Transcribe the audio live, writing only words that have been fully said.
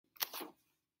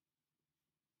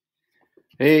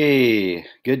Hey,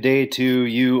 good day to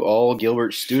you all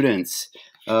Gilbert students.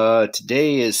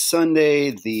 Today is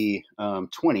Sunday the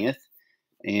 20th,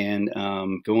 and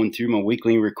going through my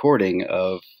weekly recording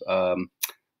of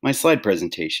my slide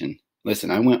presentation.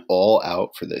 Listen, I went all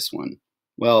out for this one.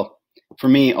 Well, for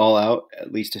me, all out,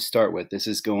 at least to start with. This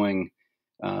is going,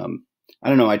 I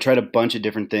don't know, I tried a bunch of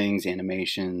different things,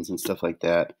 animations and stuff like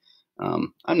that.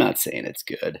 I'm not saying it's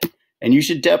good. And you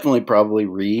should definitely probably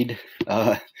read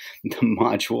the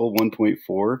module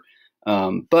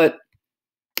 1.4. But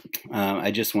I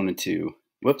just wanted to,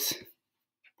 whoops,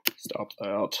 stop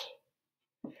that.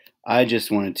 I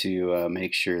just wanted to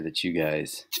make sure that you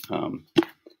guys,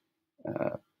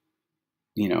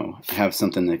 have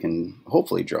something that can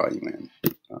hopefully draw you in,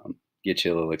 get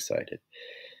you a little excited.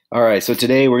 All right, so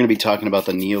today we're going to be talking about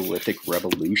the Neolithic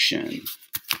Revolution.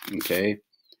 Okay.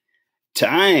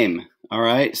 Time. All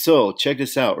right. So check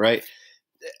this out, right?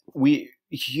 We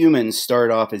humans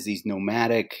start off as these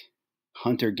nomadic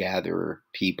hunter-gatherer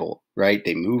people, right?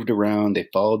 They moved around, they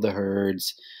followed the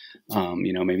herds.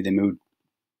 Maybe they moved.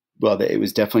 Well, it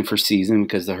was definitely for season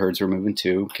because the herds were moving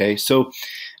too. Okay. So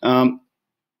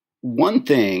one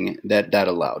thing that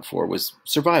allowed for was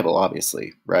survival,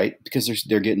 obviously, right? Because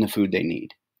they're getting the food they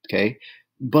need. Okay.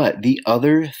 But the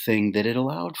other thing that it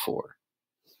allowed for,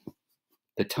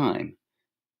 the time,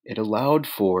 it allowed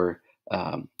for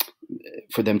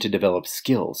them to develop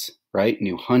skills, right?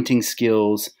 New hunting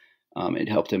skills. It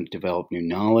helped them develop new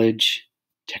knowledge,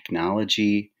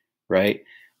 technology, right?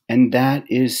 And that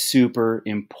is super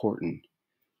important.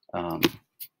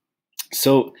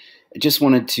 So I just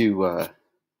wanted to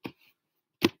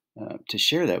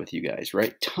share that with you guys,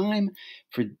 right? Time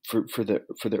for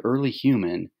the early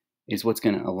human is what's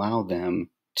going to allow them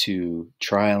to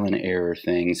trial and error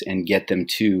things and get them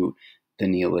to the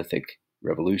Neolithic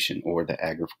Revolution, or the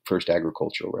first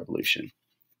agricultural revolution.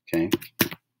 Okay.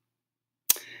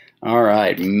 All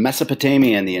right.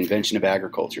 Mesopotamia and the invention of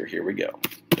agriculture. Here we go.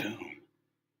 Boom.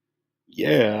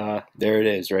 Yeah, there it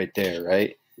is right there,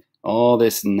 right? All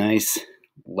this nice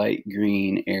light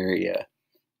green area.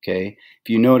 Okay. If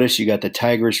you notice, you got the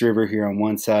Tigris River here on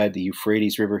one side, the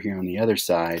Euphrates River here on the other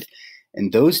side.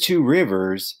 And those two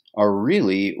rivers are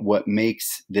really what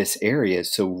makes this area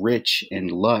so rich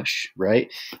and lush, right?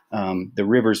 The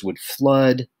rivers would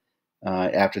flood.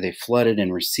 After they flooded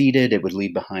and receded, it would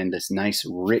leave behind this nice,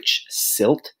 rich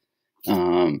silt,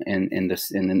 and then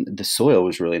the soil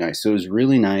was really nice. So it was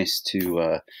really nice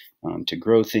to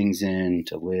grow things in,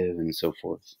 to live, and so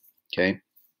forth. Okay.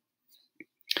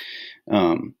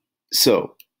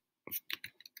 So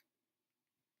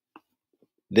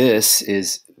this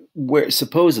is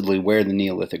supposedly where the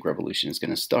Neolithic Revolution is going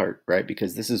to start, right?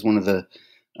 Because this is one of the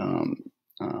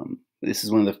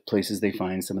places they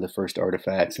find some of the first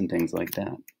artifacts and things like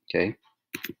that. Okay.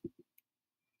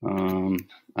 I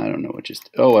don't know.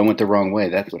 I went the wrong way.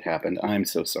 That's what happened. I'm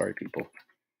so sorry, people.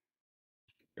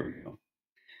 There we go.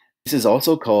 This is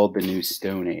also called the New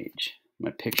Stone Age.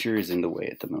 My picture is in the way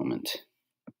at the moment.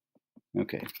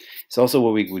 Okay. It's also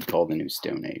what we would call the New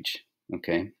Stone Age.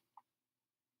 Okay.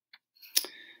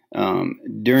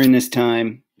 During this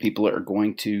time, people are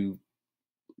going to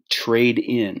trade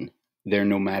in their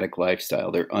nomadic lifestyle,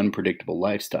 their unpredictable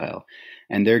lifestyle,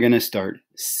 and they're going to start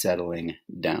settling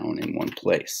down in one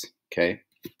place. Okay.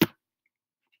 I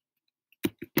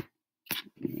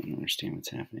don't understand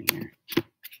what's happening here.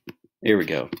 Here we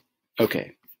go.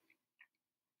 Okay.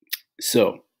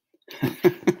 So,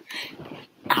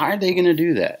 how are they going to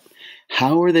do that?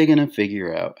 How are they going to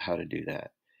figure out how to do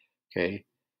that? Okay.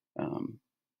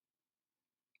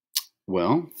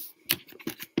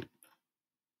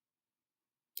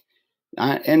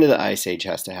 End of the Ice Age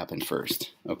has to happen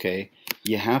first. Okay,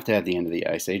 you have to have the end of the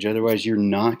Ice Age, otherwise you're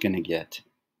not going to get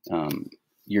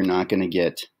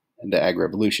the Ag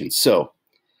Revolution. So,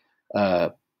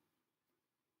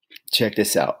 check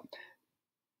this out.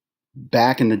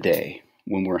 Back in the day,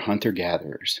 when we're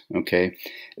hunter-gatherers, okay,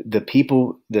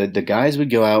 the guys would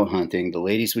go out hunting, the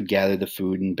ladies would gather the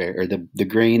food and the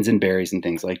grains and berries and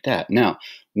things like that. Now,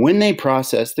 when they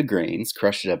processed the grains,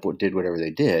 crushed it up, did whatever they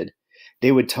did,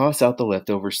 they would toss out the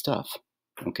leftover stuff,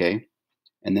 okay,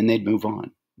 and then they'd move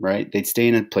on, right? They'd stay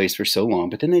in a place for so long,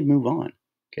 but then they'd move on,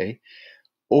 okay?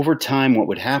 Over time, what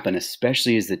would happen,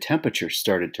 especially as the temperature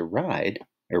started to rise,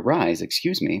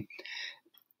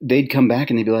 they'd come back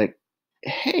and they'd be like,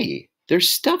 hey, there's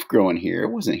stuff growing here. It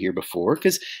wasn't here before.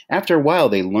 Because after a while,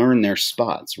 they learn their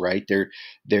spots, right?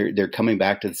 They're coming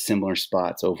back to the similar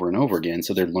spots over and over again.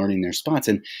 So they're learning their spots,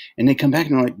 and they come back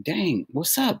and they're like, dang,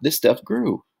 what's up? This stuff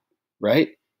grew, right?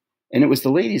 And it was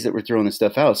the ladies that were throwing the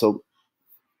stuff out. So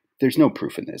there's no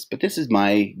proof in this, but this is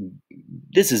my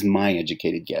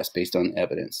educated guess based on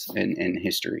evidence and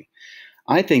history.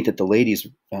 I think that the ladies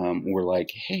were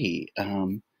like, hey,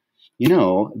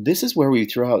 this is where we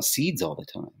throw out seeds all the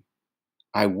time.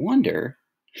 I wonder.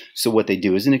 So what they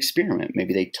do is an experiment.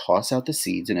 Maybe they toss out the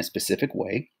seeds in a specific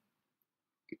way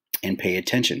and pay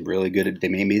attention. Really good.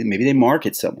 Maybe they mark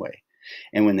it some way.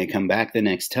 And when they come back the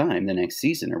next time, the next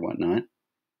season or whatnot,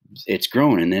 it's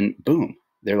grown. And then boom,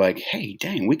 they're like, hey,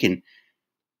 dang, we can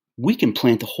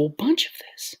plant a whole bunch of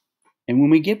this. And when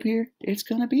we get here, it's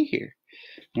going to be here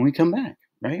when we come back,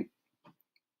 right?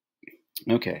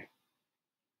 Okay.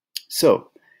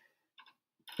 So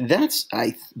that's,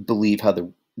 I believe, how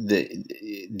the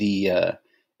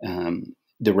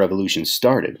revolution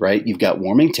started, right? You've got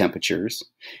warming temperatures,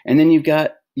 and then you've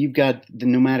got the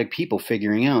nomadic people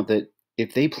figuring out that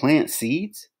if they plant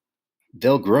seeds,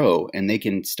 they'll grow and they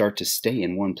can start to stay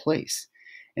in one place.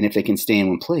 And if they can stay in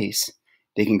one place,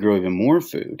 they can grow even more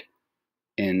food,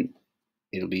 and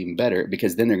it'll be even better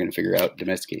because then they're going to figure out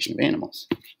domestication of animals,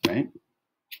 right?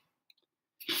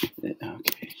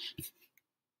 Okay.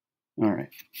 All right.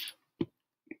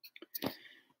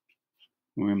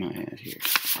 Where am I at here?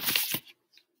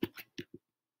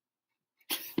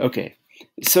 Okay.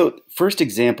 So first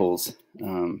examples. I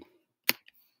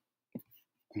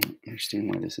don't understand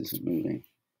why this isn't moving.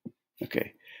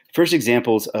 Okay. First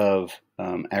examples of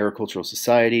agricultural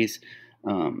societies.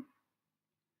 Let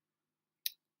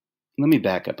me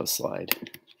back up a slide.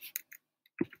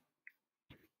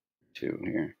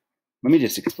 Here. Let me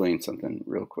just explain something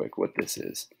real quick, what this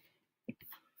is.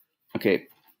 Okay.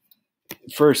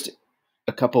 First,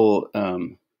 a couple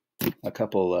of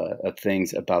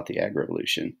things about the Ag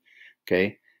Revolution.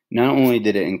 Okay. Not only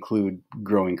did it include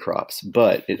growing crops,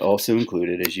 but it also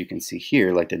included, as you can see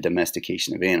here, like the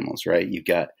domestication of animals, right? You've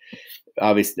got,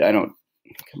 obviously, come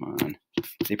on.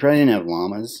 They probably didn't have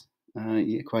llamas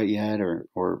quite yet,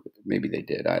 or maybe they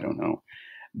did, I don't know.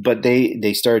 But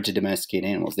they started to domesticate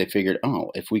animals. They figured,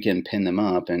 oh, if we can pin them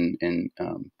up and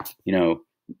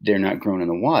they're not grown in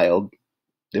the wild,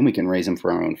 then we can raise them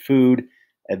for our own food.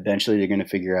 Eventually, they're going to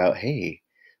figure out, hey,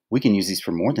 we can use these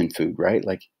for more than food, right?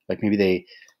 Like maybe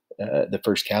the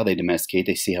first cow they domesticate,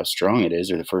 they see how strong it is,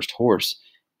 or the first horse,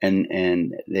 and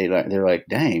they're like,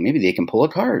 dang, maybe they can pull a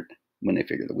cart when they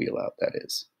figure the wheel out. That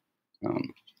is.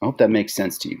 I hope that makes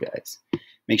sense to you guys.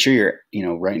 Make sure you're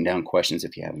writing down questions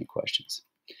if you have any questions.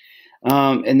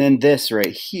 And then this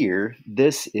right here,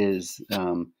 this is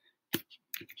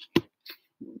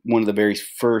one of the very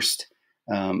first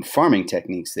farming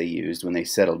techniques they used when they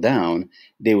settled down.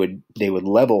 They would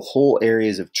level whole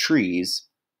areas of trees,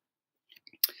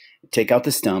 take out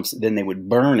the stumps, then they would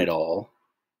burn it all,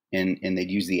 and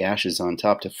they'd use the ashes on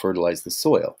top to fertilize the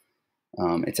soil.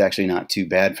 It's actually not too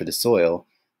bad for the soil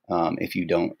if you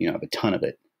don't have a ton of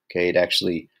it. Okay, it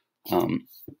actually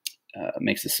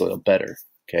makes the soil better.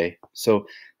 Okay, so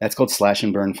that's called slash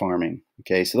and burn farming.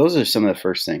 Okay, so those are some of the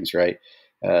first things, right?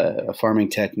 A farming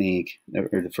technique,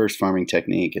 or the first farming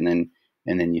technique, and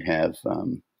then you have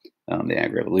the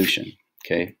Ag Revolution.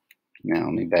 Okay, now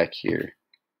let me back here.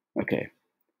 Okay,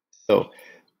 so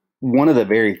one of the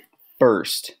very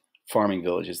first farming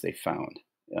villages they found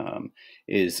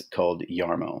is called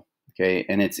Yarmo. Okay,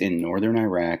 and it's in northern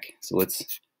Iraq. So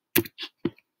it's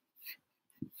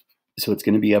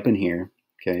going to be up in here.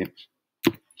 Okay.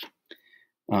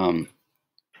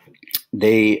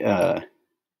 They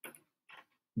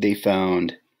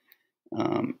found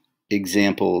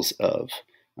examples of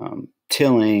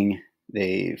tilling.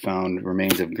 They found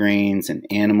remains of grains and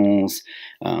animals.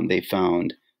 They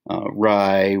found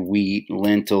rye, wheat,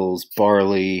 lentils,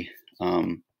 barley,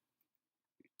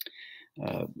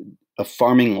 a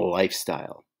farming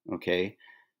lifestyle. Okay.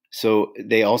 So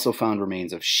they also found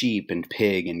remains of sheep and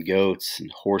pig and goats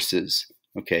and horses.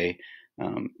 Okay.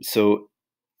 So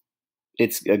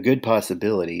it's a good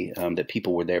possibility that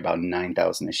people were there about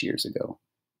 9,000-ish years ago.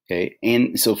 Okay.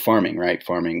 And so farming, right?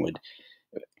 Farming would,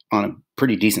 on a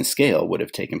pretty decent scale, would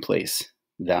have taken place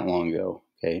that long ago.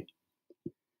 Okay.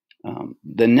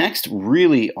 The next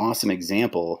really awesome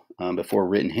example before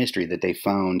written history that they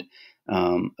found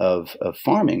of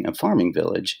farming, a farming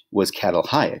village, was Cattle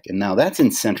Hayek. And now that's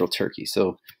in central Turkey.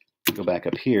 So go back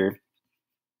up here.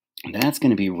 That's going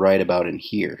to be right about in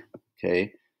here.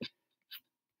 Okay.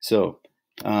 So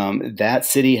that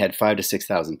city had 5,000 to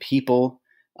 6,000 people.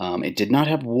 It did not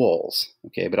have walls.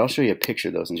 Okay. But I'll show you a picture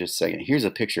of those in just a second. Here's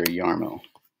a picture of Yarmo.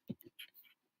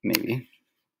 Maybe.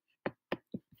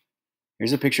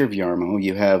 Here's a picture of Yarmo.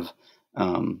 You have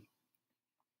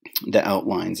the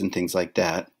outlines and things like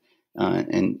that.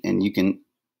 And you can,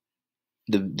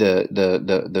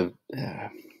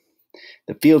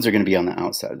 The fields are going to be on the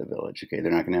outside of the village. Okay,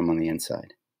 they're not going to have them on the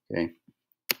inside. Okay.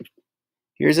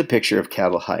 Here's a picture of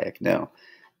cattle Hayek. Now,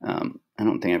 I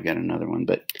don't think I've got another one,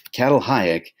 but cattle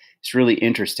Hayek is really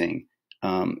interesting.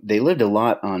 They lived a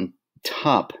lot on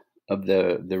top of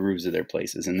the roofs of their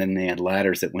places, and then they had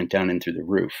ladders that went down in through the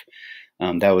roof.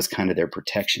 That was kind of their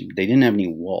protection. They didn't have any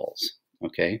walls.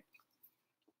 Okay.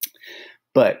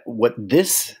 But what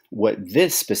this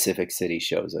specific city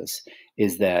shows us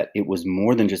is that it was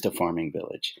more than just a farming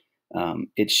village.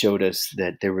 It showed us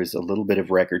that there was a little bit of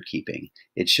record keeping.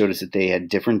 It showed us that they had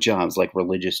different jobs, like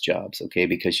religious jobs. Okay,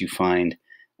 because you find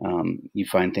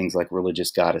things like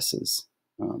religious goddesses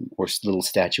or little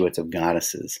statuettes of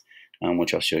goddesses,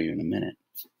 which I'll show you in a minute.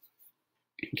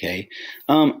 Okay,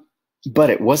 but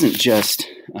it wasn't just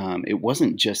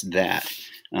that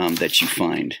that you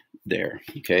find there.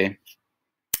 Okay.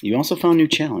 You also found new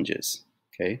challenges.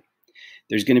 Okay,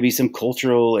 there's going to be some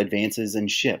cultural advances and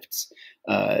shifts.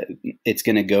 It's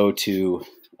going to go to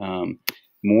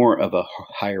more of a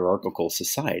hierarchical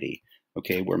society.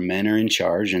 Okay, where men are in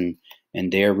charge and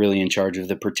they are really in charge of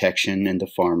the protection and the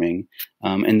farming,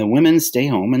 and the women stay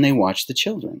home and they watch the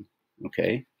children.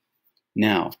 Okay,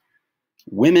 now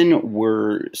women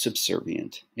were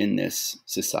subservient in this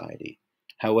society.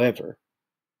 However,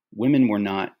 women were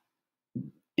not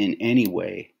in any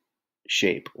way,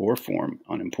 shape, or form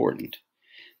unimportant,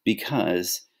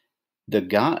 because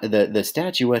the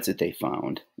statuettes that they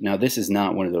found. Now, this is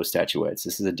not one of those statuettes.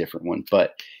 This is a different one,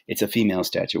 but it's a female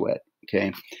statuette.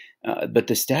 Okay, but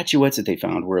the statuettes that they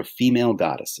found were of female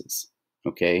goddesses.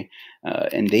 Okay,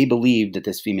 and they believed that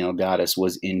this female goddess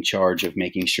was in charge of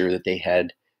making sure that they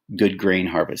had good grain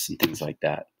harvests and things like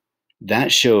that.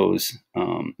 That shows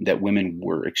that women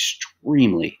were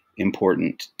extremely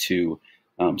important to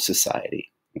society.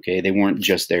 Okay, they weren't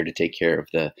just there to take care of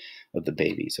the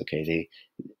babies. Okay,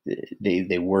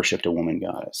 they worshipped a woman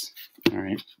goddess. All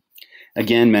right.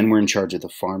 Again, men were in charge of the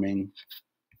farming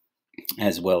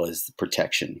as well as the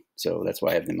protection. So that's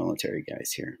why I have the military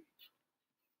guys here.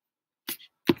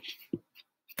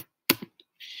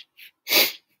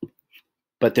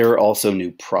 But there are also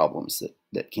new problems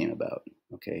that came about.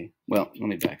 Okay. Well, let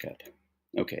me back up.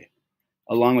 Okay.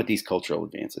 Along with these cultural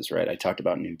advances, right? I talked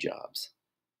about new jobs.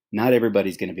 Not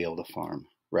everybody's going to be able to farm,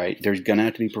 right? There's going to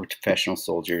have to be professional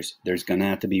soldiers. There's going to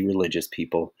have to be religious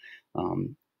people.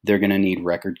 They're going to need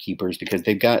record keepers because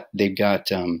they've got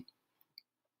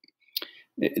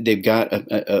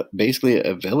basically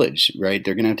a village, right?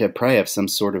 They're going to probably have some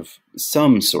sort of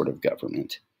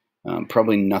government.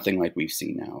 Probably nothing like we've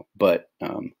seen now, but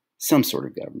some sort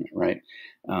of government, right?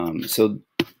 So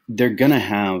they're going to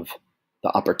have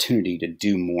the opportunity to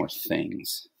do more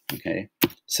things. Okay,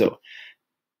 so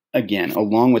again,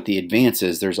 along with the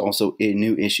advances, there's also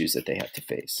new issues that they have to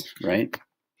face, right?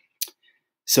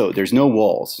 So there's no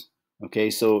walls. Okay,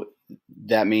 so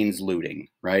that means looting,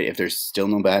 right? If there's still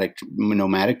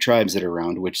nomadic tribes that are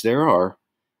around, which there are,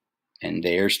 and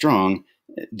they are strong,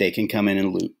 they can come in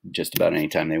and loot just about any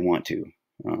time they want to.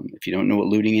 If you don't know what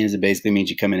looting is, it basically means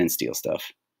you come in and steal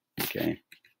stuff. Okay.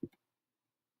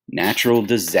 Natural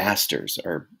disasters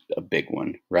are a big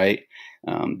one, right?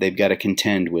 They've got to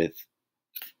contend with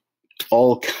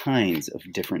all kinds of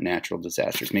different natural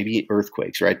disasters, maybe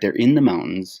earthquakes, right? They're in the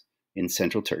mountains in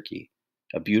central Turkey,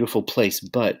 a beautiful place,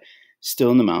 but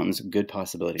still in the mountains, a good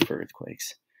possibility for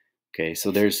earthquakes. Okay,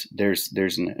 so there's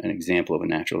an example of a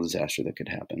natural disaster that could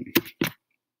happen.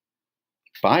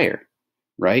 Fire,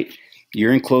 right?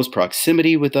 You're in close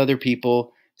proximity with other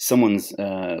people. Someone's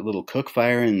little cook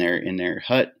fire in their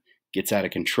hut gets out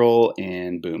of control,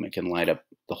 and boom, it can light up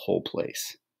the whole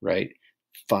place, right?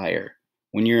 Fire.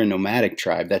 When you're a nomadic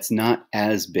tribe, that's not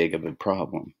as big of a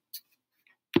problem.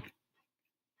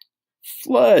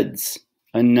 Floods,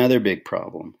 another big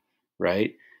problem,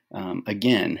 right?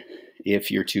 Again,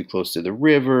 if you're too close to the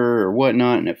river or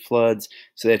whatnot and it floods,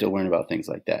 so they have to learn about things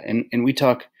like that. And we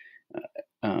talk,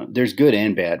 there's good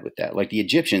and bad with that. Like the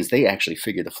Egyptians, they actually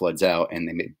figure the floods out and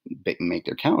they make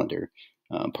their calendar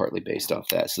partly based off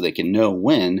that, so they can know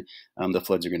when the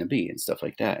floods are going to be and stuff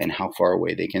like that, and how far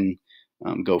away they can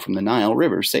go from the Nile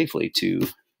River safely to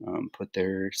put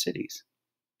their cities.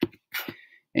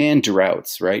 And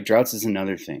droughts, right? Droughts is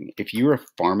another thing. If you're a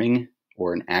farming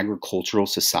or an agricultural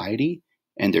society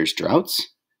and there's droughts,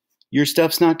 your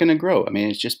stuff's not going to grow. I mean,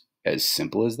 it's just as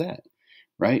simple as that,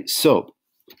 right? So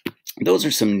those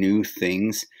are some new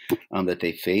things that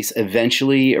they face.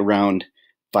 Eventually, around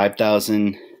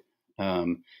 5000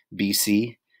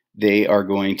 BC, they are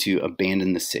going to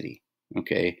abandon the city,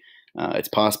 okay? It's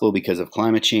possible because of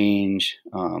climate change,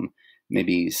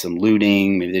 maybe some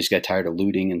looting, maybe they just got tired of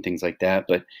looting and things like that.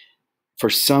 But for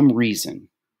some reason,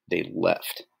 they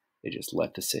left. They just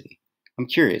left the city. I'm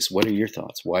curious, what are your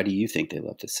thoughts? Why do you think they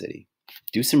left the city?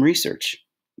 Do some research.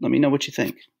 Let me know what you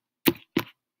think.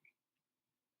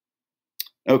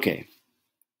 Okay.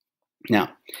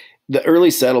 Now, the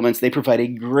early settlements, they provide a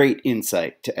great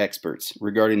insight to experts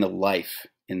regarding the life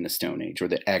in the Stone Age or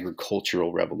the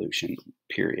agricultural revolution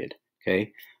period.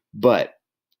 Okay. But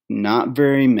not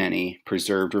very many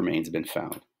preserved remains have been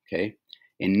found. Okay.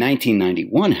 In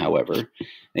 1991, however,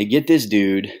 they get this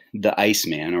dude, the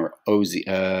Iceman, or Otzi.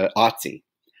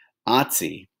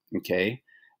 Okay.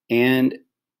 And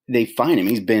they find him.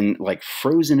 He's been like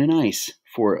frozen in ice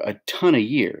for a ton of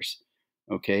years.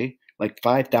 Okay. Like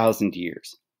 5,000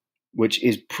 years, which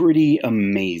is pretty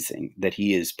amazing that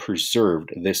he is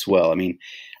preserved this well. I mean,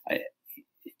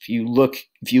 if you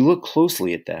look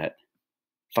closely at that,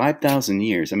 5,000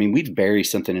 years. I mean, we'd bury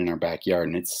something in our backyard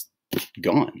and it's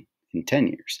gone in 10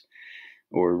 years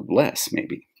or less,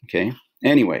 maybe. Okay.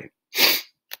 Anyway,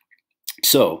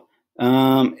 so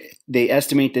they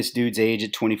estimate this dude's age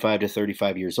at 25 to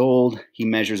 35 years old. He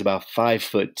measures about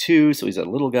 5'2", so he's a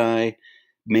little guy,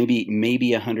 maybe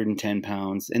 110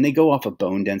 pounds. And they go off of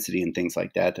bone density and things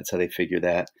like that. That's how they figure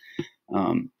that.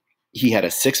 He had a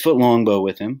 6-foot longbow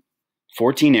with him,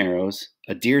 14 arrows,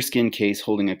 a deerskin case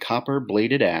holding a copper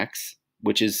bladed axe,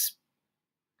 which is,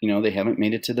 they haven't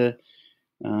made it to the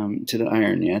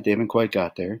iron yet. They haven't quite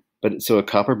got there. But so a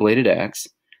copper bladed axe,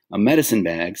 a medicine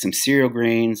bag, some cereal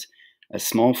grains, a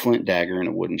small flint dagger, and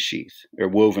a woven sheath.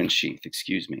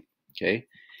 Excuse me. Okay.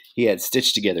 He had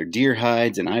stitched together deer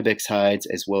hides and ibex hides,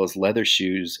 as well as leather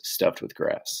shoes stuffed with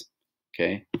grass.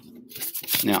 Okay.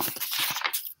 Now,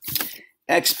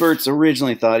 experts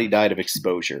originally thought he died of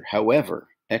exposure. However,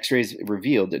 X-rays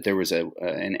revealed that there was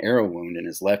an arrow wound in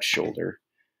his left shoulder,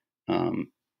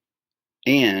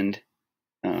 and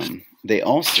they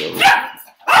also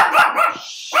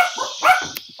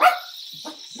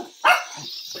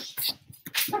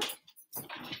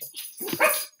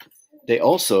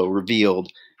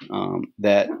revealed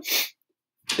that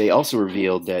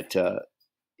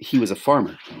he was a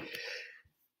farmer.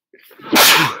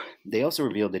 They also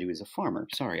revealed that he was a farmer.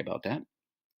 Sorry about that.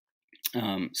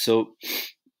 So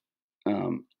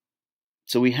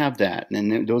we have that,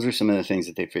 and those are some of the things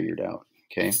that they figured out.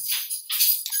 Okay,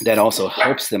 that also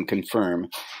helps them confirm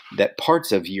that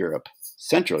parts of Europe,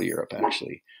 Central Europe,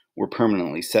 actually, were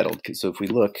permanently settled. So if we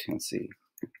look, let's see.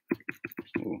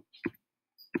 Oh,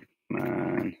 come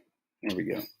on, there we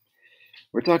go.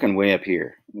 We're talking way up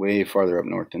here, way farther up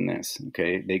north than this.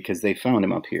 Okay, because they found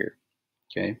him up here.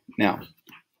 Okay, now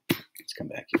let's come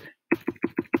back here.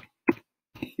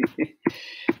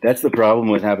 That's the problem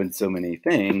with having so many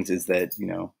things, is that,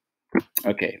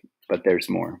 okay, but there's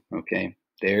more. Okay,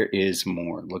 there is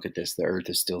more. Look at this. The earth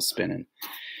is still spinning.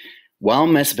 While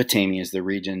Mesopotamia is the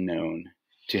region known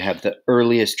to have the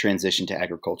earliest transition to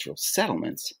agricultural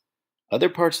settlements, other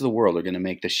parts of the world are going to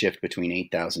make the shift between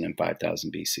 8,000 and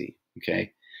 5,000 BC.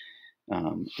 Okay,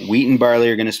 wheat and barley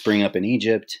are going to spring up in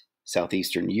Egypt,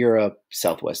 southeastern Europe,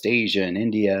 Southwest Asia, and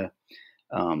India.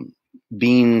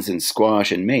 Beans and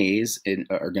squash and maize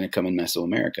are going to come in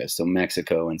Mesoamerica, so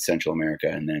Mexico and Central America,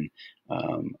 and then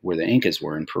where the Incas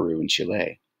were in Peru and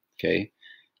Chile. Okay.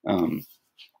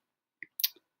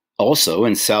 Also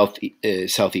in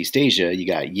Southeast Asia, you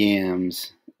got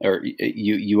yams, or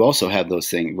you also have those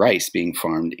things, rice being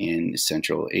farmed in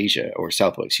Central Asia or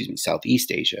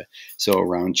Southeast Asia. So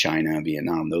around China,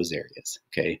 Vietnam, those areas.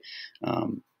 Okay.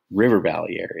 River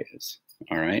Valley areas.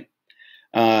 All right.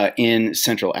 In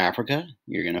Central Africa,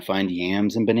 you're going to find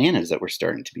yams and bananas that were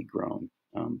starting to be grown.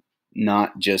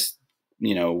 Not just,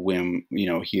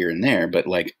 here and there, but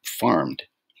like farmed.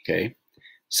 Okay.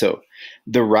 So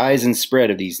the rise and spread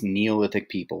of these Neolithic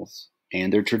peoples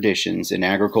and their traditions and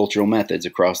agricultural methods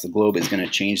across the globe is going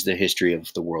to change the history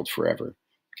of the world forever.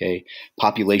 Okay.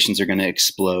 Populations are going to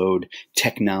explode.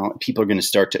 People are going to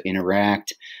start to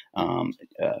interact.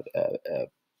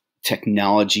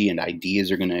 Technology and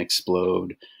ideas are going to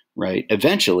explode, right?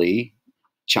 Eventually,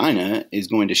 China is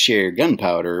going to share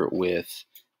gunpowder with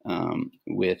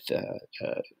the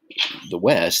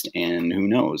West, and who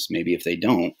knows? Maybe if they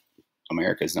don't,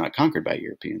 America is not conquered by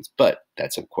Europeans. But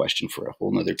that's a question for a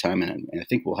whole nother time, and I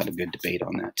think we'll have a good debate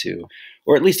on that too,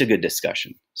 or at least a good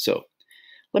discussion. So,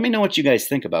 let me know what you guys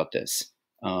think about this.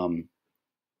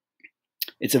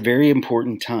 It's a very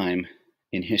important time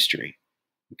in history.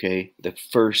 Okay, the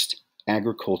first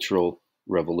agricultural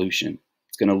revolution.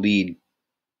 It's going to lead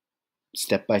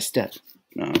step by step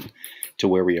to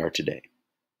where we are today.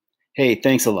 Hey,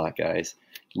 thanks a lot, guys.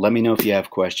 Let me know if you have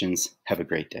questions. Have a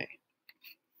great day.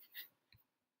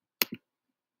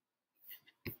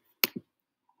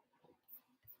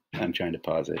 I'm trying to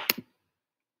pause it.